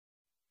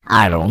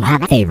I don't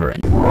have a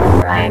favorite. Dennis,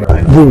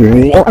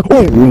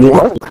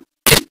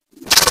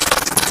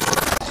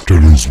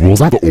 was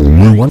that the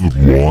only one with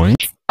wine?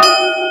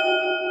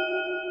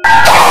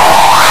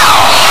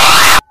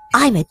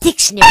 I'm a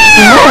dictionary.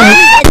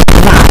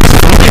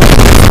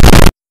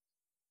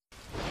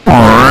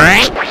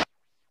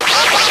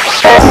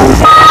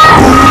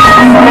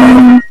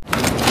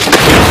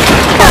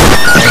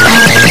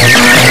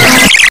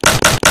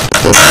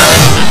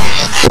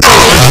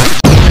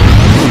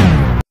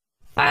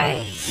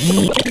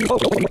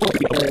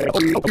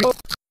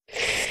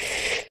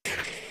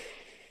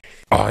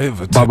 I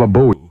have a Baba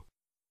Booey.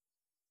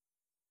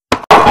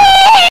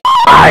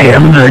 I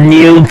am the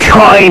new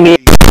coin.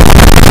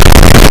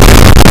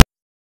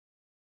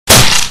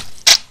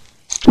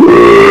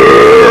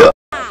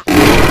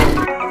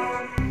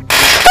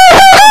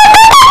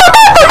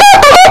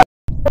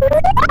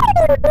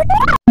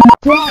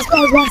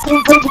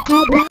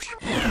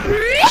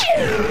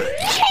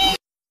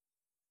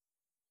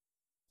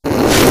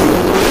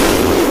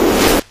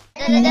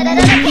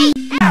 Hey!